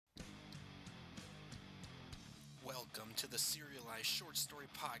welcome to the serialized short story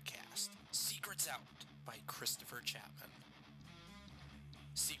podcast, Secrets Out by Christopher Chapman.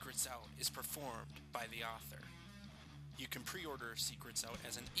 Secrets Out is performed by the author. You can pre-order Secrets Out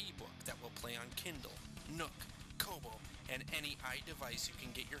as an ebook that will play on Kindle, Nook, Kobo, and any iDevice you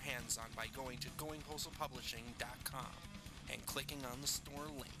can get your hands on by going to goingpostalpublishing.com and clicking on the store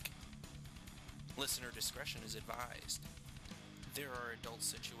link. Listener discretion is advised. There are adult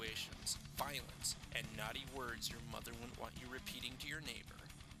situations, violence, and naughty words your mother wouldn't want you repeating to your neighbor.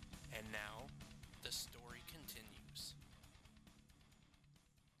 And now, the story continues.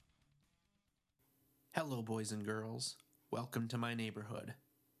 Hello, boys and girls. Welcome to my neighborhood.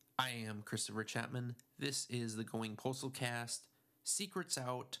 I am Christopher Chapman. This is the Going Postal Cast, Secrets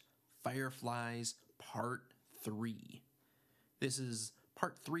Out, Fireflies, Part 3. This is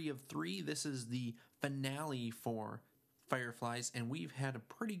Part 3 of 3. This is the finale for Fireflies, and we've had a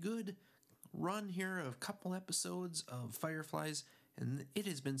pretty good run here of a couple episodes of Fireflies, and it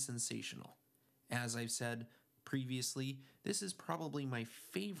has been sensational. As I've said previously, this is probably my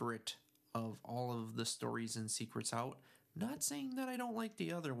favorite of all of the stories in Secrets Out. Not saying that I don't like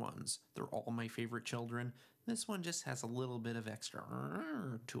the other ones. They're all my favorite children. This one just has a little bit of extra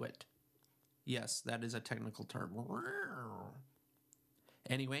to it. Yes, that is a technical term.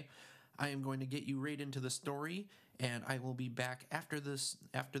 Anyway, I am going to get you right into the story, and I will be back after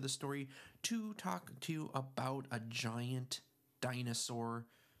the story to talk to you about a giant dinosaur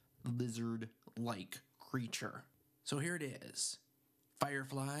lizard-like creature. So here it is.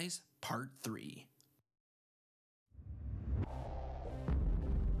 Fireflies, Part 3.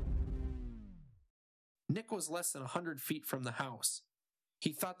 Nick was less than 100 feet from the house.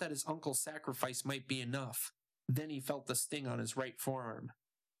 He thought that his uncle's sacrifice might be enough. Then he felt the sting on his right forearm.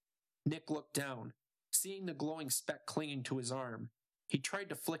 Nick looked down, seeing the glowing speck clinging to his arm. He tried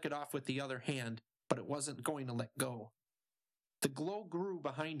to flick it off with the other hand, but it wasn't going to let go. The glow grew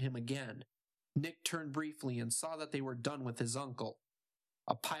behind him again. Nick turned briefly and saw that they were done with his uncle.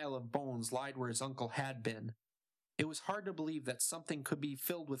 A pile of bones lied where his uncle had been. It was hard to believe that something could be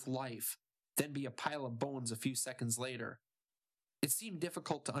filled with life, then be a pile of bones a few seconds later. It seemed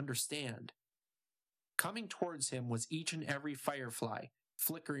difficult to understand. Coming towards him was each and every firefly,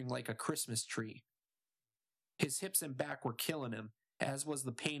 flickering like a Christmas tree. His hips and back were killing him, as was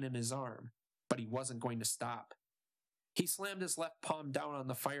the pain in his arm, but he wasn't going to stop. He slammed his left palm down on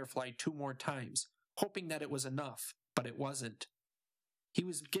the firefly 2 more times, hoping that it was enough, but it wasn't. He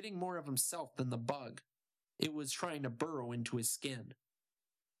was getting more of himself than the bug. It was trying to burrow into his skin.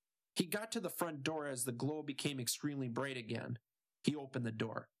 He got to the front door as the glow became extremely bright again. He opened the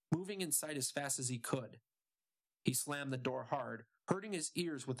door, moving inside as fast as he could. He slammed the door hard, hurting his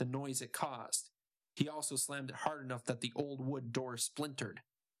ears with the noise it caused. He also slammed it hard enough that the old wood door splintered.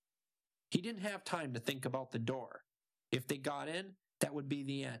 He didn't have time to think about the door. If they got in, that would be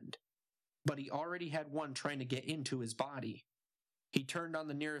the end. But he already had one trying to get into his body. He turned on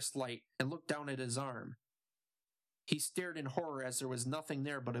the nearest light and looked down at his arm. He stared in horror as there was nothing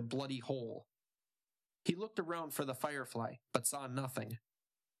there but a bloody hole. He looked around for the firefly, but saw nothing.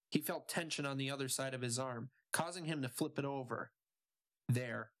 He felt tension on the other side of his arm, causing him to flip it over.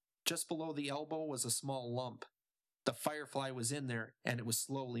 There, just below the elbow, was a small lump. The firefly was in there, and it was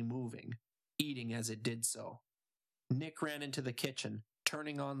slowly moving, eating as it did so. Nick ran into the kitchen,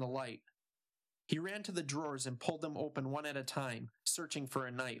 turning on the light. He ran to the drawers and pulled them open one at a time, searching for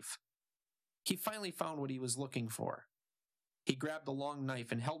a knife. He finally found what he was looking for. He grabbed the long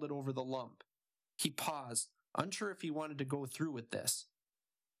knife and held it over the lump. He paused, unsure if he wanted to go through with this.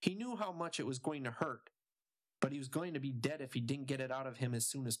 He knew how much it was going to hurt, but he was going to be dead if he didn't get it out of him as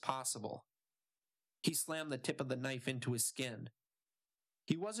soon as possible. He slammed the tip of the knife into his skin.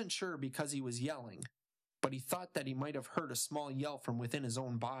 He wasn't sure because he was yelling, but he thought that he might have heard a small yell from within his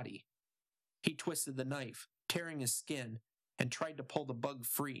own body. He twisted the knife, tearing his skin, and tried to pull the bug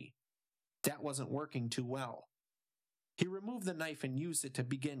free. That wasn't working too well. He removed the knife and used it to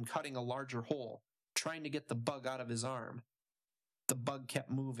begin cutting a larger hole, trying to get the bug out of his arm. The bug kept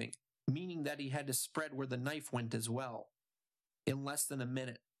moving, meaning that he had to spread where the knife went as well. In less than a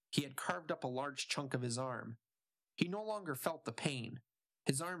minute, he had carved up a large chunk of his arm. He no longer felt the pain.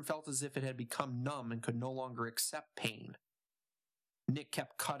 His arm felt as if it had become numb and could no longer accept pain. Nick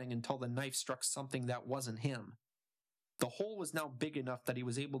kept cutting until the knife struck something that wasn't him. The hole was now big enough that he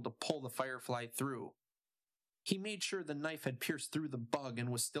was able to pull the firefly through. He made sure the knife had pierced through the bug and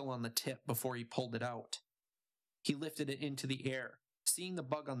was still on the tip before he pulled it out. He lifted it into the air, seeing the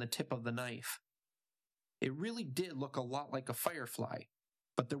bug on the tip of the knife. It really did look a lot like a firefly,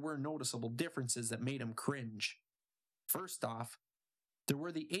 but there were noticeable differences that made him cringe. First off, there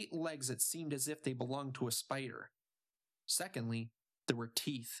were the 8 legs that seemed as if they belonged to a spider. Secondly, there were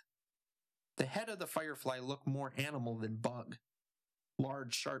teeth. The head of the firefly looked more animal than bug.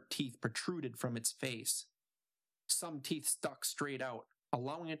 Large, sharp teeth protruded from its face. Some teeth stuck straight out,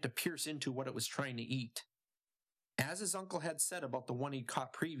 allowing it to pierce into what it was trying to eat. As his uncle had said about the one he'd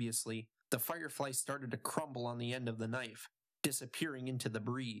caught previously, the firefly started to crumble on the end of the knife, disappearing into the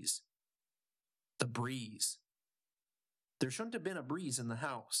breeze. The breeze. There shouldn't have been a breeze in the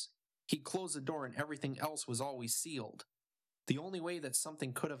house. He closed the door and everything else was always sealed. The only way that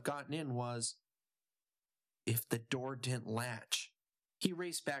something could have gotten in was if the door didn't latch. He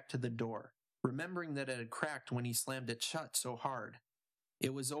raced back to the door, remembering that it had cracked when he slammed it shut so hard.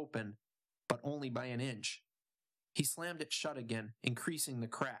 It was open, but only by an inch. He slammed it shut again, increasing the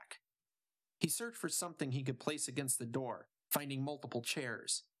crack. He searched for something he could place against the door, finding multiple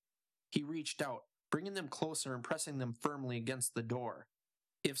chairs. He reached out, bringing them closer and pressing them firmly against the door.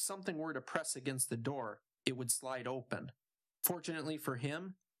 If something were to press against the door, it would slide open. Fortunately for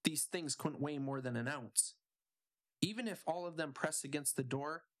him, these things couldn't weigh more than an ounce. Even if all of them pressed against the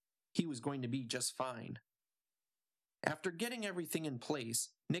door, he was going to be just fine. After getting everything in place,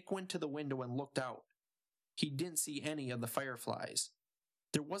 Nick went to the window and looked out. He didn't see any of the fireflies.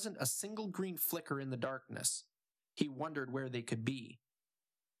 There wasn't a single green flicker in the darkness. He wondered where they could be.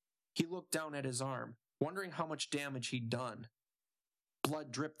 He looked down at his arm, wondering how much damage he'd done.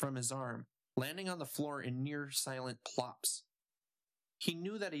 Blood dripped from his arm, landing on the floor in near silent plops. He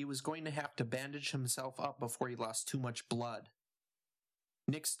knew that he was going to have to bandage himself up before he lost too much blood.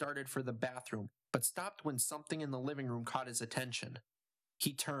 Nick started for the bathroom, but stopped when something in the living room caught his attention.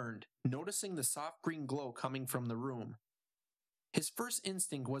 He turned, noticing the soft green glow coming from the room. His first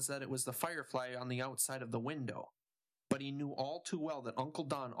instinct was that it was the firefly on the outside of the window, but he knew all too well that Uncle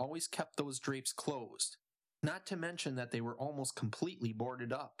Don always kept those drapes closed, not to mention that they were almost completely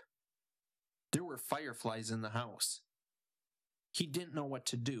boarded up. There were fireflies in the house. He didn't know what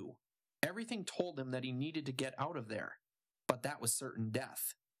to do. Everything told him that he needed to get out of there, but that was certain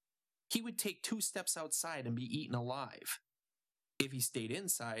death. He would take 2 steps outside and be eaten alive. If he stayed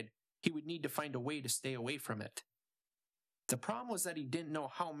inside, he would need to find a way to stay away from it. The problem was that he didn't know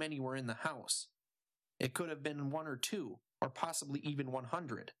how many were in the house. It could have been 1 or 2, or possibly even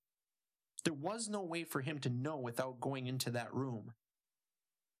 100. There was no way for him to know without going into that room.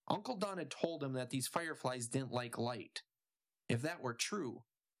 Uncle Don had told him that these fireflies didn't like light. If that were true,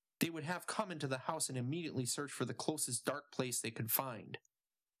 they would have come into the house and immediately searched for the closest dark place they could find.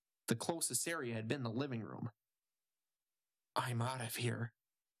 The closest area had been the living room. "I'm out of here,"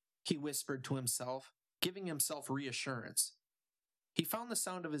 he whispered to himself, giving himself reassurance. He found the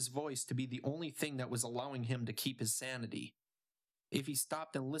sound of his voice to be the only thing that was allowing him to keep his sanity. If he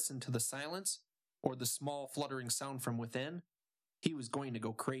stopped and listened to the silence, or the small fluttering sound from within, he was going to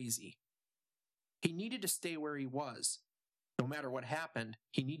go crazy. He needed to stay where he was. No matter what happened,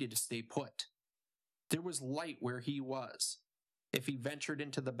 he needed to stay put. There was light where he was. If he ventured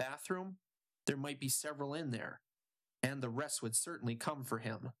into the bathroom, there might be several in there, and the rest would certainly come for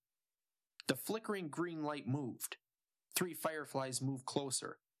him. The flickering green light moved. 3 fireflies moved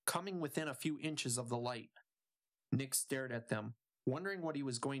closer, coming within a few inches of the light. Nick stared at them, wondering what he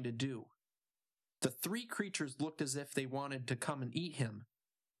was going to do. The 3 creatures looked as if they wanted to come and eat him,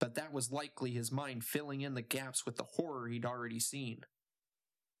 but that was likely his mind filling in the gaps with the horror he'd already seen.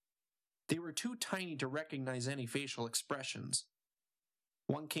 They were too tiny to recognize any facial expressions.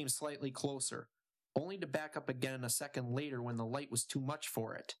 One came slightly closer, only to back up again a second later when the light was too much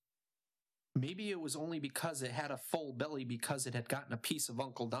for it. Maybe it was only because it had a full belly because it had gotten a piece of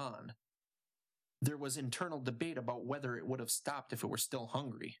Uncle Don. There was internal debate about whether it would have stopped if it were still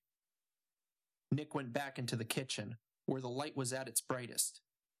hungry. Nick went back into the kitchen, where the light was at its brightest.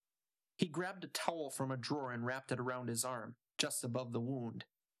 He grabbed a towel from a drawer and wrapped it around his arm, just above the wound.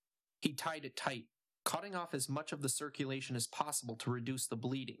 He tied it tight, cutting off as much of the circulation as possible to reduce the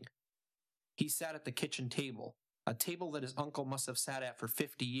bleeding. He sat at the kitchen table, a table that his uncle must have sat at for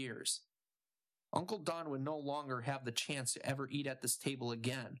 50 years. Uncle Don would no longer have the chance to ever eat at this table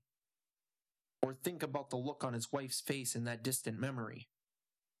again, or think about the look on his wife's face in that distant memory.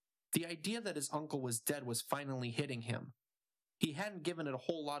 The idea that his uncle was dead was finally hitting him. He hadn't given it a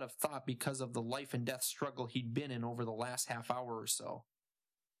whole lot of thought because of the life and death struggle he'd been in over the last half hour or so.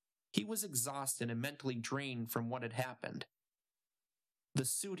 He was exhausted and mentally drained from what had happened. The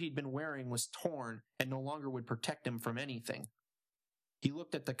suit he'd been wearing was torn and no longer would protect him from anything. He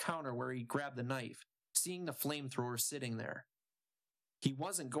looked at the counter where he grabbed the knife, seeing the flamethrower sitting there. He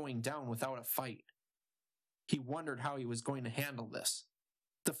wasn't going down without a fight. He wondered how he was going to handle this.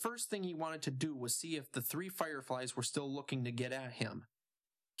 The first thing he wanted to do was see if the 3 fireflies were still looking to get at him.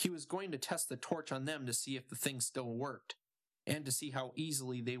 He was going to test the torch on them to see if the thing still worked, and to see how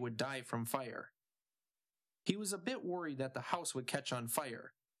easily they would die from fire. He was a bit worried that the house would catch on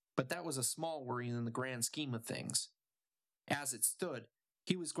fire, but that was a small worry in the grand scheme of things. As it stood,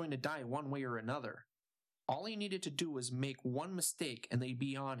 he was going to die one way or another. All he needed to do was make one mistake and they'd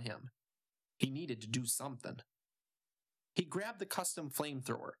be on him. He needed to do something. He grabbed the custom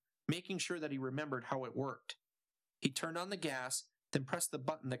flamethrower, making sure that he remembered how it worked. He turned on the gas, then pressed the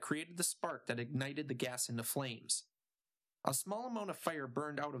button that created the spark that ignited the gas into flames. A small amount of fire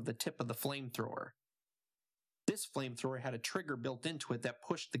burned out of the tip of the flamethrower. This flamethrower had a trigger built into it that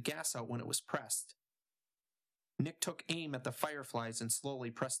pushed the gas out when it was pressed. Nick took aim at the Fireflies and slowly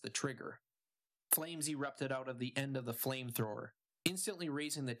pressed the trigger. Flames erupted out of the end of the flamethrower, instantly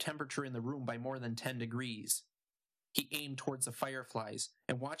raising the temperature in the room by more than 10 degrees. He aimed towards the Fireflies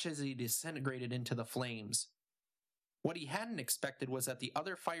and watched as they disintegrated into the flames. What he hadn't expected was that the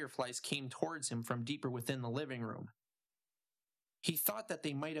other Fireflies came towards him from deeper within the living room. He thought that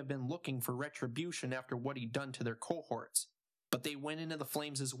they might have been looking for retribution after what he'd done to their cohorts, but they went into the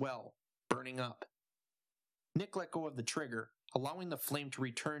flames as well, burning up. Nick let go of the trigger, allowing the flame to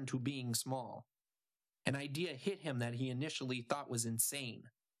return to being small. An idea hit him that he initially thought was insane.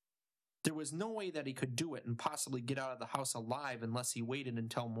 There was no way that he could do it and possibly get out of the house alive unless he waited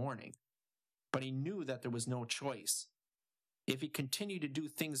until morning. But he knew that there was no choice. If he continued to do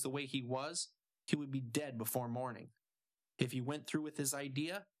things the way he would be dead before morning. If he went through with his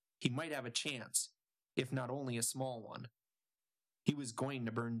idea, he might have a chance, if not only a small one. He was going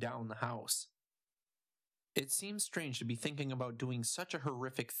to burn down the house. It seemed strange to be thinking about doing such a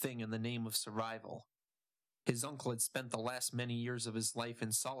horrific thing in the name of survival. His uncle had spent the last many years of his life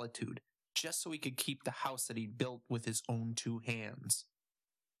in solitude just so he could keep the house that he'd built with his own 2 hands.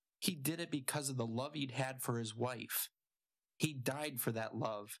 He did it because of the love he'd had for his wife. He died for that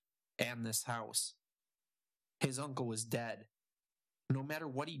love and this house. His uncle was dead. No matter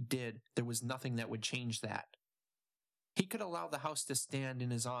what he did, there was nothing that would change that. He could allow the house to stand in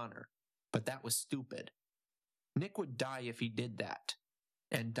his honor, but that was stupid. Nick would die if he did that,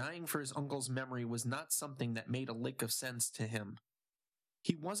 and dying for his uncle's memory was not something that made a lick of sense to him.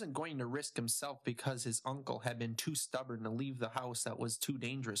 He wasn't going to risk himself because his uncle had been too stubborn to leave the house that was too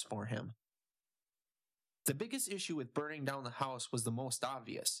dangerous for him. The biggest issue with burning down the house was the most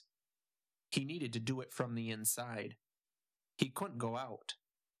obvious. He needed to do it from the inside. He couldn't go out.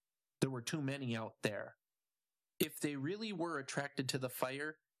 There were too many out there. If they really were attracted to the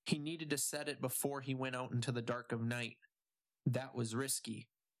fire, he needed to set it before he went out into the dark of night. That was risky.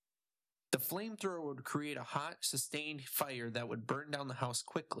 The flamethrower would create a hot, sustained fire that would burn down the house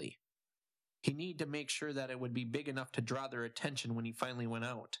quickly. He needed to make sure that it would be big enough to draw their attention when he finally went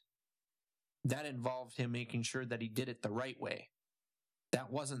out. That involved him making sure that he did it the right way.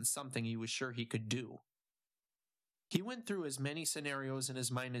 That wasn't something he was sure he could do. He went through as many scenarios in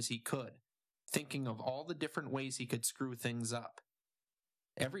his mind as he could, thinking of all the different ways he could screw things up.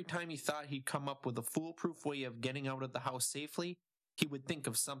 Every time he thought he'd come up with a foolproof way of getting out of the house safely, he would think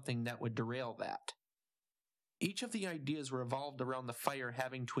of something that would derail that. Each of the ideas revolved around the fire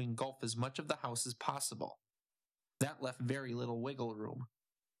having to engulf as much of the house as possible. That left very little wiggle room.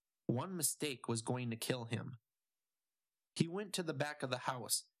 One mistake was going to kill him. He went to the back of the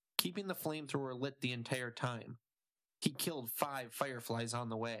house, keeping the flamethrower lit the entire time. He killed 5 fireflies on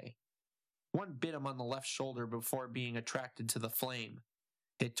the way. One bit him on the left shoulder before being attracted to the flame.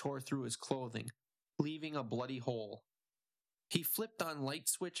 It tore through his clothing, leaving a bloody hole. He flipped on light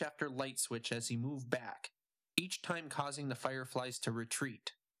switch after light switch as he moved back, each time causing the fireflies to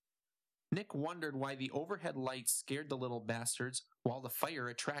retreat. Nick wondered why the overhead lights scared the little bastards while the fire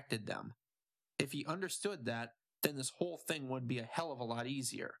attracted them. If he understood that, then this whole thing would be a hell of a lot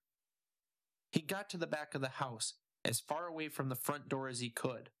easier. He got to the back of the house, as far away from the front door as he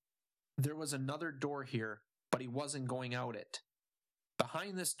could. There was another door here, but he wasn't going out it.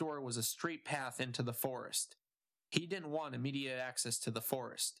 Behind this door was a straight path into the forest. He didn't want immediate access to the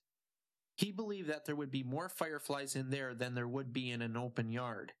forest. He believed that there would be more fireflies in there than there would be in an open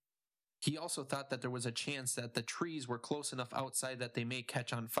yard. He also thought that there was a chance that the trees were close enough outside that they may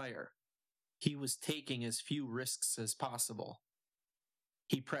catch on fire. He was taking as few risks as possible.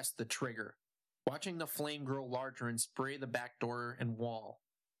 He pressed the trigger, watching the flame grow larger and spray the back door and wall.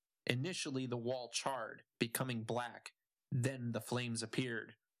 Initially, the wall charred, becoming black. Then the flames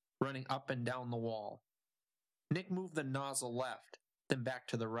appeared, running up and down the wall. Nick moved the nozzle left, then back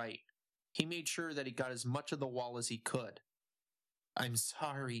to the right. He made sure that he got as much of the wall as he could. "I'm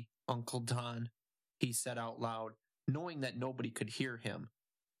sorry, Uncle Don," he said out loud, knowing that nobody could hear him.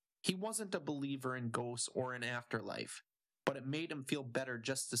 He wasn't a believer in ghosts or an afterlife, but it made him feel better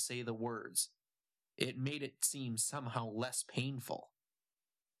just to say the words. it made it seem somehow less painful.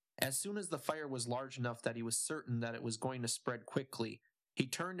 As soon as the fire was large enough that he was certain that it was going to spread quickly, he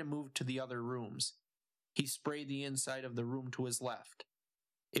turned and moved to the other rooms. He sprayed the inside of the room to his left.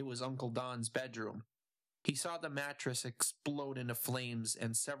 It was Uncle Don's bedroom. He saw the mattress explode into flames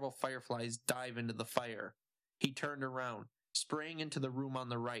and several fireflies dive into the fire. He turned around, spraying into the room on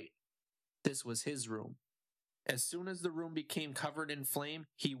the right. This was his room. As soon as the room became covered in flame,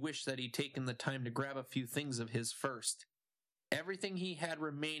 he wished that he'd taken the time to grab a few things of his first. Everything he had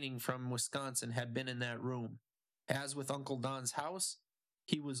remaining from Wisconsin had been in that room. As with Uncle Don's house,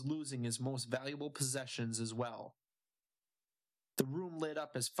 he was losing his most valuable possessions as well. The room lit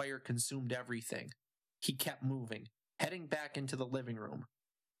up as fire consumed everything. He kept moving, heading back into the living room.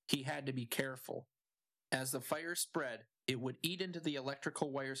 He had to be careful. As the fire spread, it would eat into the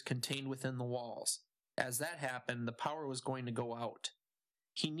electrical wires contained within the walls. As that happened, the power was going to go out.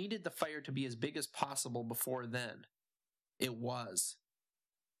 He needed the fire to be as big as possible before then. It was.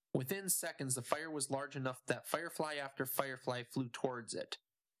 Within seconds, the fire was large enough that firefly after firefly flew towards it.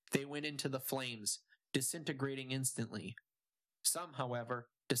 They went into the flames, disintegrating instantly. Some, however,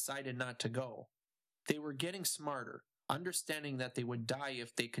 decided not to go. They were getting smarter, understanding that they would die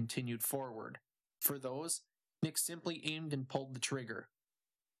if they continued forward. For those, Nick simply aimed and pulled the trigger.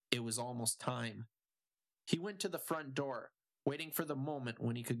 It was almost time. He went to the front door, waiting for the moment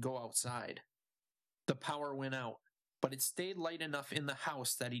when he could go outside. The power went out, but it stayed light enough in the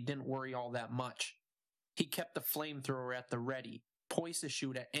house that he didn't worry all that much. He kept the flamethrower at the ready, poised to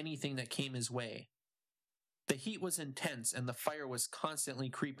shoot at anything that came his way. The heat was intense and the fire was constantly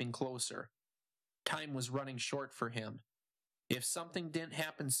creeping closer. Time was running short for him. If something didn't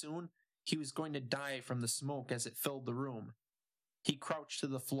happen soon, he was going to die from the smoke as it filled the room. He crouched to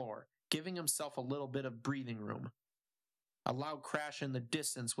the floor, giving himself a little bit of breathing room. A loud crash in the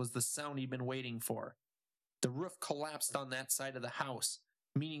distance was the sound he'd been waiting for. The roof collapsed on that side of the house,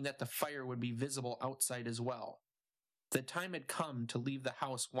 meaning that the fire would be visible outside as well. The time had come to leave the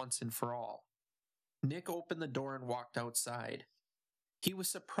house once and for all. Nick opened the door and walked outside. He was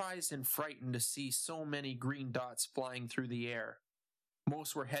surprised and frightened to see so many green dots flying through the air.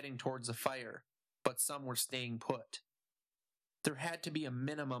 Most were heading towards the fire, but some were staying put. There had to be a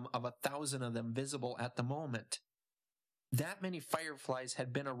minimum of 1,000 of them visible at the moment. That many fireflies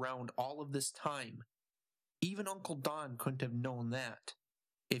had been around all of this time. Even Uncle Don couldn't have known that.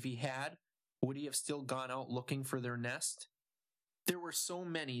 If he had, would he have still gone out looking for their nest? There were so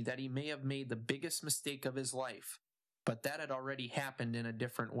many that he may have made the biggest mistake of his life, but that had already happened in a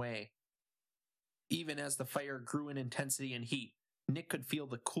different way. Even as the fire grew in intensity and heat, Nick could feel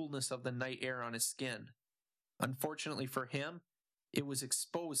the coolness of the night air on his skin. Unfortunately for him, it was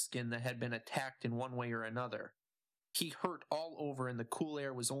exposed skin that had been attacked in one way or another. He hurt all over and the cool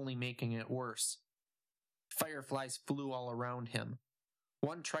air was only making it worse. Fireflies flew all around him.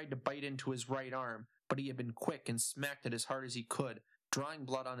 One tried to bite into his right arm, but he had been quick and smacked it as hard as he could, drawing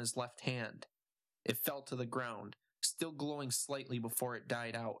blood on his left hand. It fell to the ground, still glowing slightly before it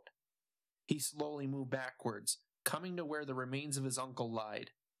died out. He slowly moved backwards, coming to where the remains of his uncle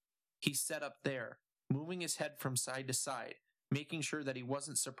lied. He sat up there, moving his head from side to side, making sure that he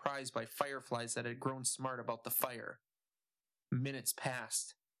wasn't surprised by fireflies that had grown smart about the fire. Minutes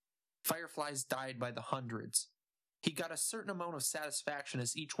passed. Fireflies died by the hundreds. He got a certain amount of satisfaction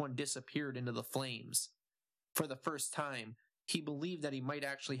as each one disappeared into the flames. For the first time, he believed that he might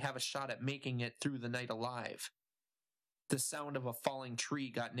actually have a shot at making it through the night alive. The sound of a falling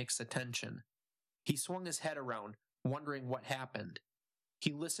tree got Nick's attention. He swung his head around, wondering what happened.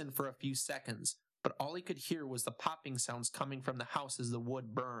 He listened for a few seconds, but all he could hear was the popping sounds coming from the house as the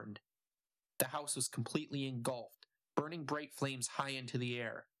wood burned. The house was completely engulfed, burning bright flames high into the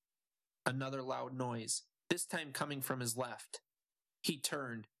air. Another loud noise, this time coming from his left. He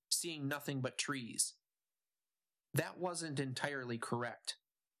turned, seeing nothing but trees. That wasn't entirely correct.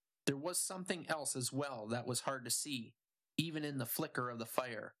 There was something else as well that was hard to see, even in the flicker of the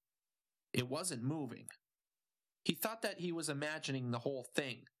fire. It wasn't moving. He thought that he was imagining the whole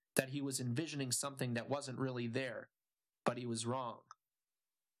thing, that he was envisioning something that wasn't really there, but he was wrong.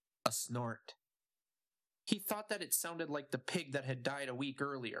 A snort. He thought that it sounded like the pig that had died a week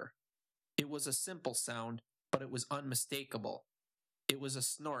earlier. It was a simple sound, but it was unmistakable. It was a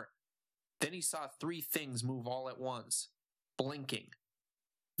snort. Then he saw 3 things move all at once, blinking.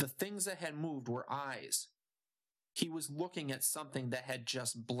 The things that had moved were eyes. He was looking at something that had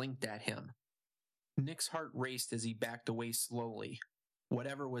just blinked at him. Nick's heart raced as he backed away slowly.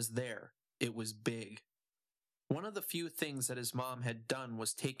 Whatever was there, it was big. One of the few things that his mom had done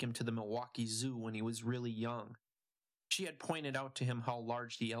was take him to the Milwaukee Zoo when he was really young. She had pointed out to him how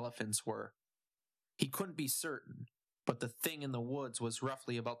large the elephants were. He couldn't be certain, but the thing in the woods was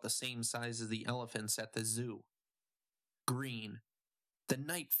roughly about the same size as the elephants at the zoo. Green. The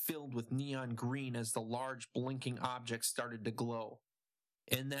night filled with neon green as the large blinking object started to glow.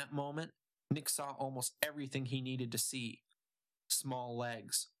 In that moment, Nick saw almost everything he needed to see. Small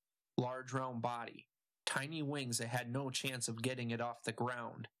legs, large round body, tiny wings that had no chance of getting it off the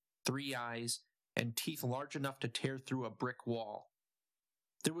ground, 3 eyes, and teeth large enough to tear through a brick wall.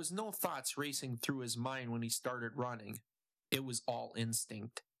 There was no thoughts racing through his mind when he started running. It was all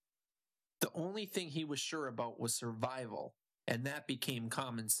instinct. The only thing he was sure about was survival, and that became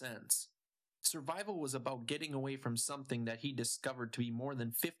common sense. Survival was about getting away from something that he discovered to be more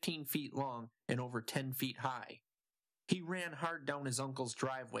than 15 feet long and over 10 feet high. He ran hard down his uncle's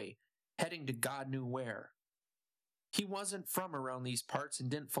driveway, heading to God knew where. He wasn't from around these parts and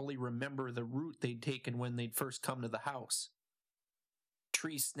didn't fully remember the route they'd taken when they'd first come to the house.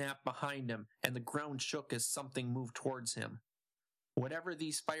 Trees snapped behind him, and the ground shook as something moved towards him. Whatever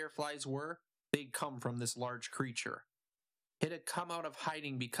these fireflies were, they'd come from this large creature. It had come out of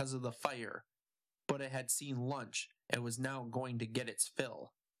hiding because of the fire, but it had seen lunch and was now going to get its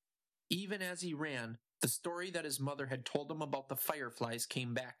fill. Even as he ran, the story that his mother had told him about the fireflies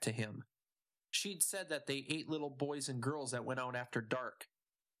came back to him. She'd said that they ate little boys and girls that went out after dark,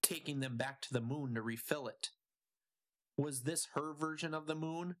 taking them back to the moon to refill it. Was this her version of the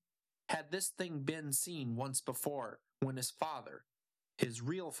moon? Had this thing been seen once before, when his father, his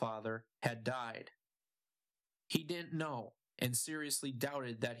real father, had died? He didn't know, and seriously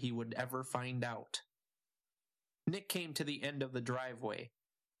doubted that he would ever find out. Nick came to the end of the driveway.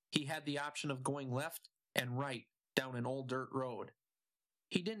 He had the option of going left and right down an old dirt road.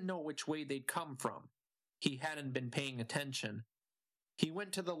 He didn't know which way they'd come from. He hadn't been paying attention. He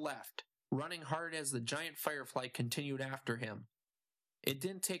went to the left, running hard as the giant firefly continued after him. It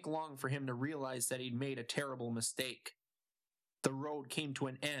didn't take long for him to realize that he'd made a terrible mistake. The road came to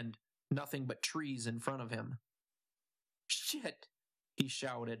an end, nothing but trees in front of him. "Shit!" he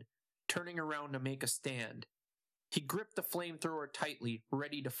shouted, turning around to make a stand. He gripped the flamethrower tightly,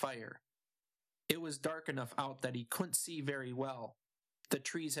 ready to fire. It was dark enough out that he couldn't see very well. The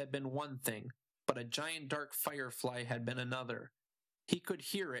trees had been one thing, but a giant dark firefly had been another. He could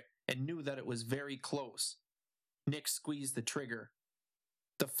hear it and knew that it was very close. Nick squeezed the trigger.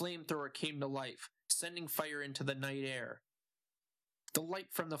 The flamethrower came to life, sending fire into the night air. The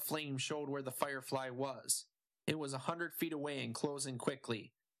light from the flame showed where the firefly was. It was 100 feet away and closing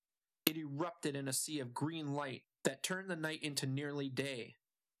quickly. It erupted in a sea of green light that turned the night into nearly day.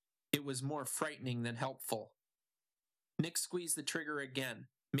 It was more frightening than helpful. Nick squeezed the trigger again,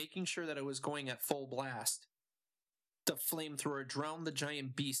 making sure that it was going at full blast. The flamethrower drowned the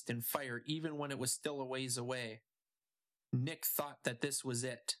giant beast in fire even when it was still a ways away. Nick thought that this was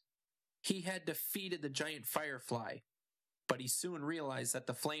it. He had defeated the giant firefly, but he soon realized that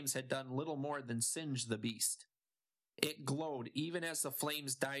the flames had done little more than singe the beast. It glowed even as the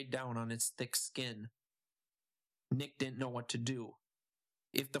flames died down on its thick skin. Nick didn't know what to do.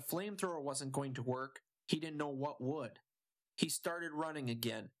 If the flamethrower wasn't going to work, he didn't know what would. He started running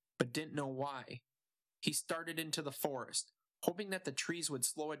again, but didn't know why. He started into the forest, hoping that the trees would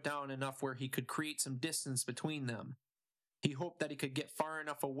slow it down enough where he could create some distance between them. He hoped that he could get far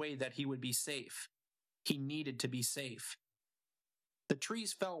enough away that he would be safe. He needed to be safe. The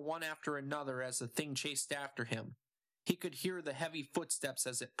trees fell one after another as the thing chased after him. He could hear the heavy footsteps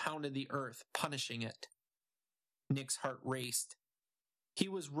as it pounded the earth, punishing it. Nick's heart raced. He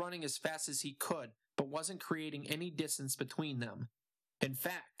was running as fast as he could, but wasn't creating any distance between them. In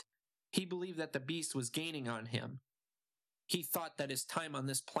fact, he believed that the beast was gaining on him. He thought that his time on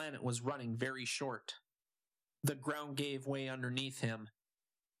this planet was running very short. The ground gave way underneath him.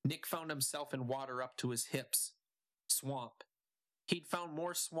 Nick found himself in water up to his hips. Swamp. He'd found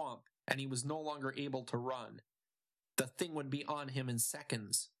more swamp, and he was no longer able to run. The thing would be on him in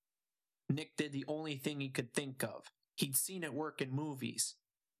seconds. Nick did the only thing he could think of. He'd seen it work in movies.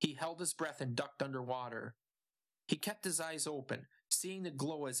 He held his breath and ducked underwater. He kept his eyes open, seeing the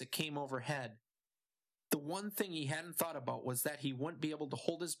glow as it came overhead. The one thing he hadn't thought about was that he wouldn't be able to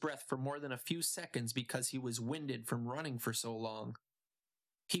hold his breath for more than a few seconds because he was winded from running for so long.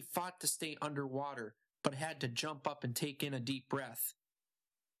 He fought to stay underwater, but had to jump up and take in a deep breath.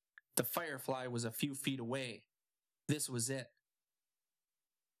 The firefly was a few feet away. This was it.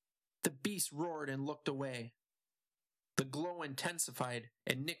 The beast roared and looked away. The glow intensified,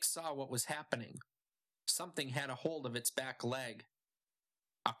 and Nick saw what was happening. Something had a hold of its back leg.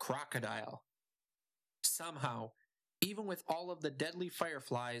 A crocodile. Somehow, even with all of the deadly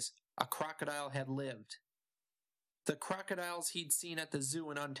fireflies, a crocodile had lived. The crocodiles he'd seen at the zoo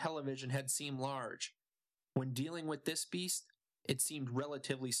and on television had seemed large. When dealing with this beast, it seemed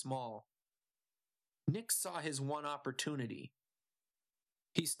relatively small. Nick saw his one opportunity.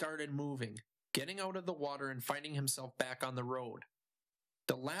 He started moving, getting out of the water and finding himself back on the road.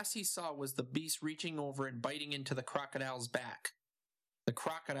 The last he saw was the beast reaching over and biting into the crocodile's back. The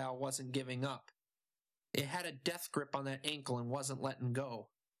crocodile wasn't giving up. It had a death grip on that ankle and wasn't letting go.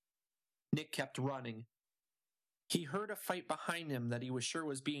 Nick kept running. He heard a fight behind him that he was sure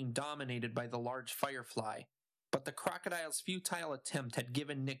was being dominated by the large firefly, but the crocodile's futile attempt had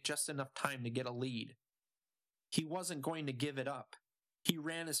given Nick just enough time to get a lead. He wasn't going to give it up. He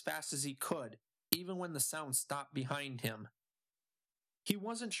ran as fast as he could, even when the sound stopped behind him. He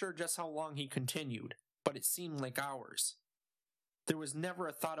wasn't sure just how long he continued, but it seemed like hours. There was never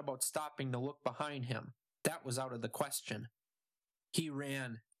a thought about stopping to look behind him. That was out of the question. He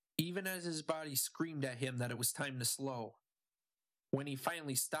ran, even as his body screamed at him that it was time to slow. When he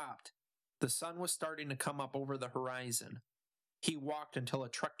finally stopped, the sun was starting to come up over the horizon. He walked until a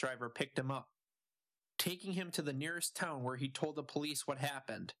truck driver picked him up, taking him to the nearest town where he told the police what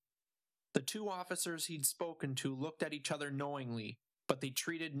happened. The two officers he'd spoken to looked at each other knowingly, but they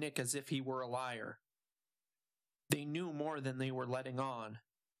treated Nick as if he were a liar. They knew more than they were letting on.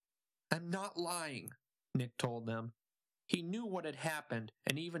 "I'm not lying," Nick told them. He knew what had happened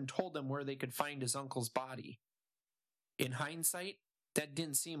and even told them where they could find his uncle's body. In hindsight, that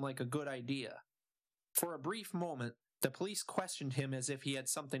didn't seem like a good idea. For a brief moment, the police questioned him as if he had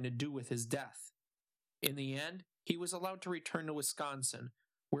something to do with his death. In the end, he was allowed to return to Wisconsin,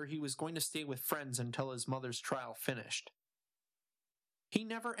 where he was going to stay with friends until his mother's trial finished. He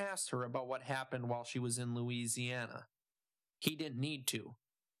never asked her about what happened while she was in Louisiana. He didn't need to.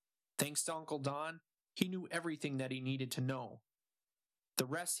 Thanks to Uncle Don, he knew everything that he needed to know. The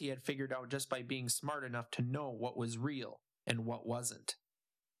rest he had figured out just by being smart enough to know what was real and what wasn't.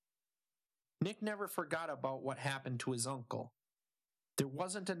 Nick never forgot about what happened to his uncle. There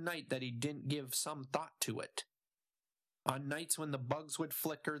wasn't a night that he didn't give some thought to it. On nights when the bugs would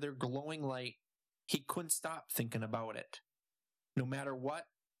flicker their glowing light, he couldn't stop thinking about it. No matter what,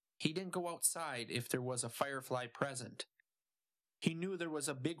 he didn't go outside if there was a firefly present. He knew there was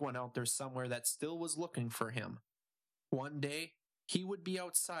a big one out there somewhere that still was looking for him. One day, he would be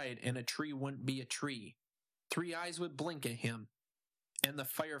outside and a tree wouldn't be a tree. 3 eyes would blink at him, and the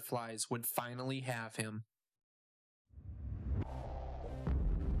fireflies would finally have him.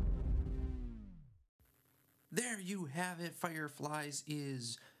 There you have it. Fireflies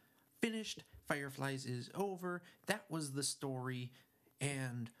is finished. Fireflies is over. That was the story,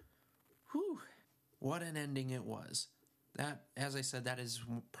 and whew, what an ending it was. That, as I said, that is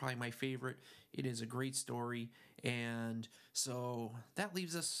probably my favorite. It is a great story, and so that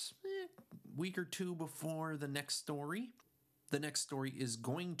leaves us a week or two before the next story. The next story is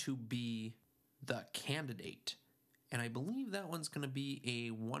going to be The Candidate, and I believe that one's going to be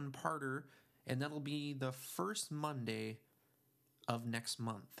a one-parter, and that'll be the first Monday of next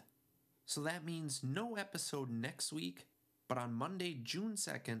month. So that means no episode next week, but on Monday, June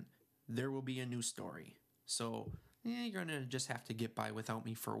 2nd, there will be a new story. So you're going to just have to get by without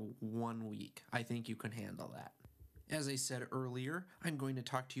me for 1 week. I think you can handle that. As I said earlier, I'm going to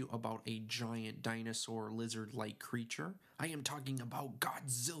talk to you about a giant dinosaur lizard-like creature. I am talking about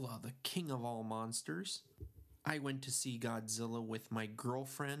Godzilla, the king of all monsters. I went to see Godzilla with my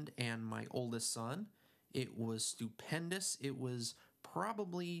girlfriend and my oldest son. It was stupendous. It was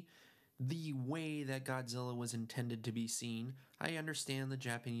probably the way that Godzilla was intended to be seen. I understand the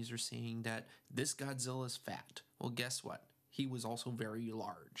Japanese are saying that this Godzilla is fat. Well, guess what? He was also very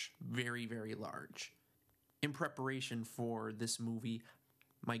large. Very, very large. In preparation for this movie,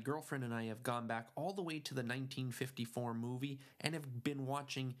 my girlfriend and I have gone back all the way to the 1954 movie and have been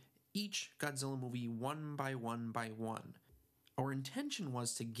watching each Godzilla movie one by one by one. Our intention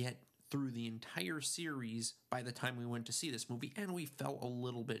was to get through the entire series by the time we went to see this movie, and we fell a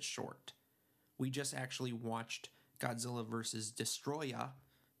little bit short. We just actually watched Godzilla vs. Destroya,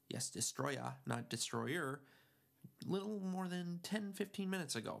 yes, Destroya, not Destroyer, little more than 10-15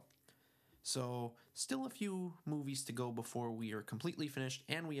 minutes ago. So, still a few movies to go before we are completely finished,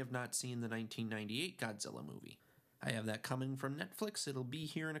 and we have not seen the 1998 Godzilla movie. I have that coming from Netflix. It'll be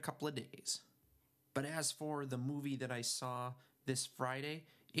here in a couple of days. But as for the movie that I saw this Friday,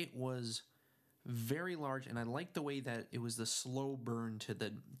 it was very large, and I liked the way that it was the slow burn to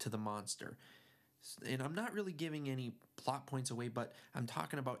the monster. And I'm not really giving any plot points away, but I'm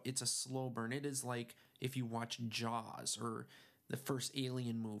talking about it's a slow burn. It is like if you watch Jaws or the first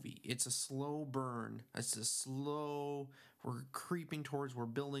Alien movie. It's a slow burn. It's a slow, we're creeping towards, we're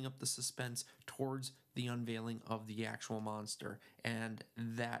building up the suspense towards the unveiling of the actual monster, and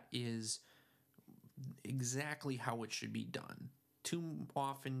that is exactly how it should be done. Too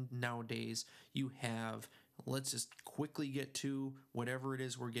often nowadays, you have, let's just quickly get to whatever it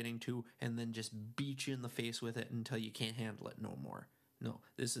is we're getting to, and then just beat you in the face with it until you can't handle it no more. No,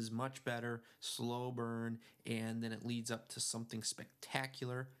 this is much better, slow burn, and then it leads up to something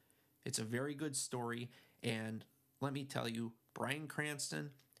spectacular. It's a very good story, and let me tell you, Bryan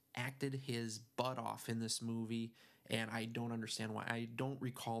Cranston acted his butt off in this movie, and I don't understand why. I don't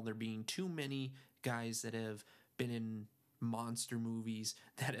recall there being too many guys that have been in monster movies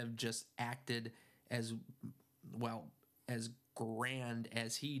that have just acted as well, as grand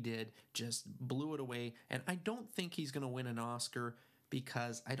as he did, just blew it away. And I don't think he's going to win an Oscar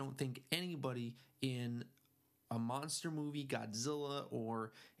because I don't think anybody in a monster movie, Godzilla,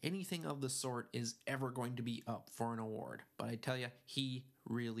 or anything of the sort is ever going to be up for an award. But I tell you, he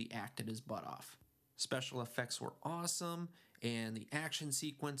really acted his butt off. Special effects were awesome, and the action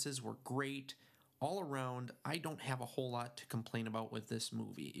sequences were great. All around, I don't have a whole lot to complain about with this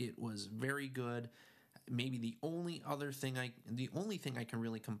movie. It was very good. Maybe the only thing I can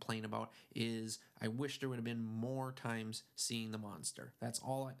really complain about is I wish there would have been more times seeing the monster. That's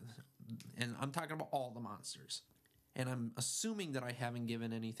all and I'm talking about all the monsters. And I'm assuming that I haven't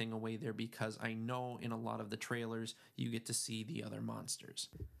given anything away there because I know in a lot of the trailers you get to see the other monsters.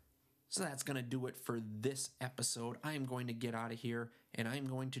 So that's going to do it for this episode. I am going to get out of here and I'm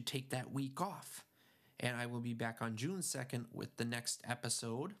going to take that week off. And I will be back on June 2nd with the next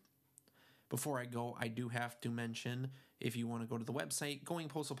episode. Before I go, I do have to mention, if you want to go to the website,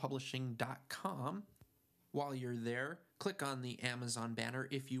 goingpostalpublishing.com. While you're there, click on the Amazon banner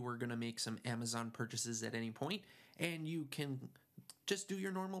if you were going to make some Amazon purchases at any point, and you can just do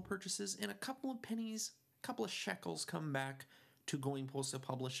your normal purchases, and a couple of pennies, a couple of shekels come back to Going Postal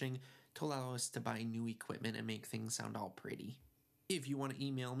Publishing to allow us to buy new equipment and make things sound all pretty. If you want to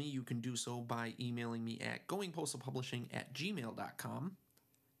email me, you can do so by emailing me at goingpostalpublishing@gmail.com.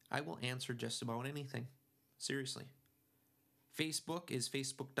 I will answer just about anything. Seriously. Facebook is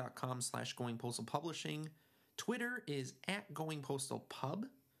facebook.com/goingpostalpublishing. Twitter is @goingpostalpub.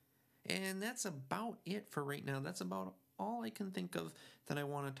 And that's about it for right now. That's about all I can think of that I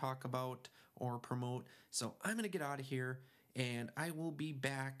want to talk about or promote. So I'm going to get out of here, and I will be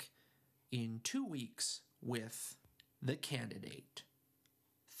back in 2 weeks with The Candidate.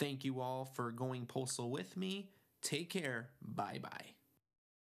 Thank you all for going postal with me. Take care. Bye-bye.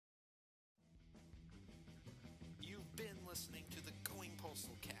 You've been listening to the Going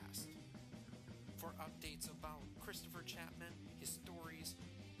Postal Cast. For updates about Christopher Chapman, his stories,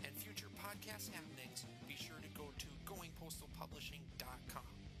 and future podcast happenings, be sure to go to goingpostalpublishing.com.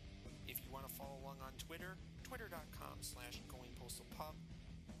 If you want to follow along on Twitter, twitter.com/goingpostalpub,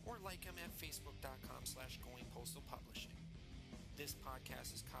 or like him at facebook.com/goingpostalpublishing. This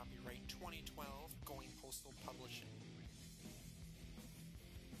podcast is copyright 2012 Going